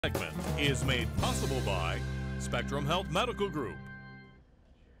Segment is made possible by Spectrum Health Medical Group.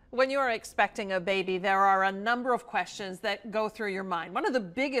 When you are expecting a baby, there are a number of questions that go through your mind. One of the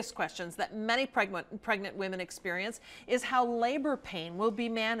biggest questions that many pregnant women experience is how labor pain will be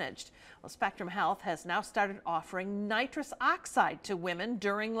managed. Well, Spectrum Health has now started offering nitrous oxide to women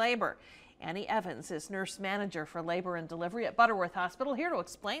during labor. Annie Evans is nurse manager for labor and delivery at Butterworth Hospital, here to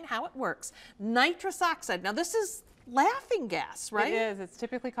explain how it works. Nitrous oxide. Now, this is laughing gas, right? It is. It's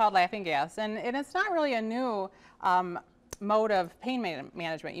typically called laughing gas, and it's not really a new mode of pain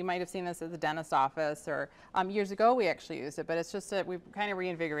management. You might have seen this at the dentist's office, or years ago we actually used it, but it's just that we're kind of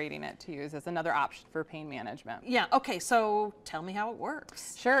reinvigorating it to use as another option for pain management. Yeah, okay, so tell me how it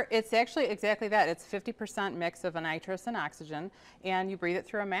works. Sure, it's actually exactly that. It's 50% mix of a nitrous and oxygen, and you breathe it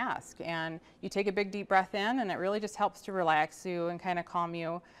through a mask, and you take a big deep breath in, and it really just helps to relax you and kind of calm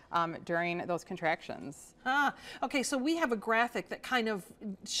you during those contractions. Okay, so we have a graphic that kind of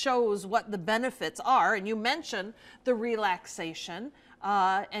shows what the benefits are, and you mentioned the relaxation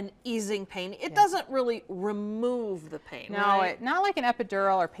and easing pain. It doesn't really remove the pain, no, right? Not like an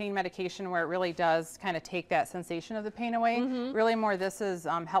epidural or pain medication where it really does kind of take that sensation of the pain away. Really more this is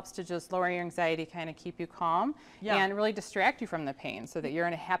helps to just lower your anxiety, kind of keep you calm, and really distract you from the pain so that you're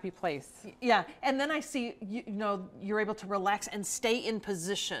in a happy place. Yeah, and then I see, you know, you're able to relax and stay in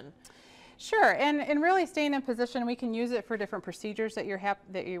position. Sure, and really staying in position, we can use it for different procedures that you're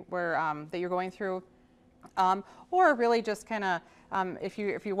going through, or really just kind of if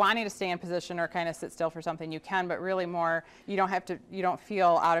you're wanting to stay in position or kind of sit still for something, you can, but really more you don't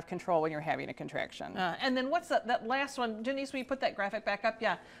feel out of control when you're having a contraction. And then what's that last one, Denise? Will you put that graphic back up?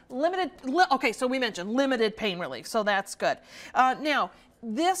 Yeah, okay, so we mentioned limited pain relief, so that's good. Now,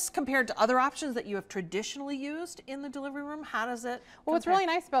 this compared to other options that you have traditionally used in the delivery room, how does it compare? Well, what's really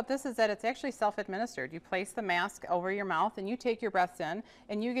nice about this is that it's actually self-administered. You place the mask over your mouth and you take your breaths in,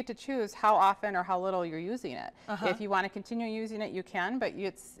 and you get to choose how often or how little you're using it. If you want to continue using it, you can, but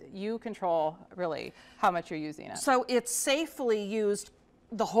you control really how much you're using it. So it's safely used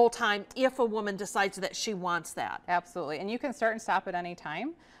the whole time if a woman decides that she wants that. Absolutely, and you can start and stop at any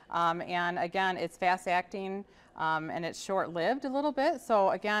time. And again, it's fast acting and it's short-lived a little bit. So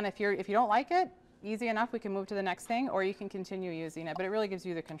again, if you don't like it, easy enough, we can move to the next thing, or you can continue using it, but it really gives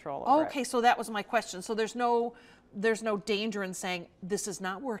you the control over it. Okay, so that was my question. So there's no danger in saying this is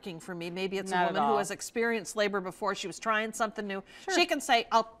not working for me. Maybe it's a woman who has experienced labor before. She was trying something new. Sure. She can say,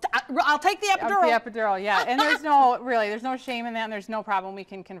 I'll take the epidural. The epidural, yeah. And there's no shame in that, and there's no problem. We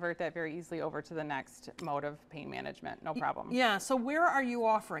can convert that very easily over to the next mode of pain management. No problem. Yeah, so where are you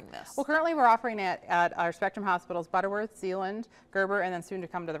offering this? Well, currently we're offering it at our Spectrum hospitals, Butterworth, Zealand, Gerber, and then soon to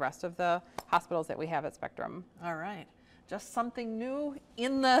come to the rest of the hospitals that we have at Spectrum. All right. Just something new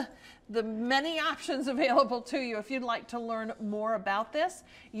in the many options available to you. If you'd like to learn more about this,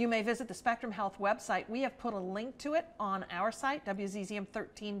 you may visit the Spectrum Health website. We have put a link to it on our site,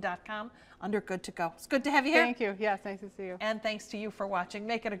 wzzm13.com, under Good to Go. It's good to have you here. Thank you. Yes, nice to see you. And thanks to you for watching.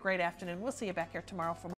 Make it a great afternoon. We'll see you back here tomorrow for more.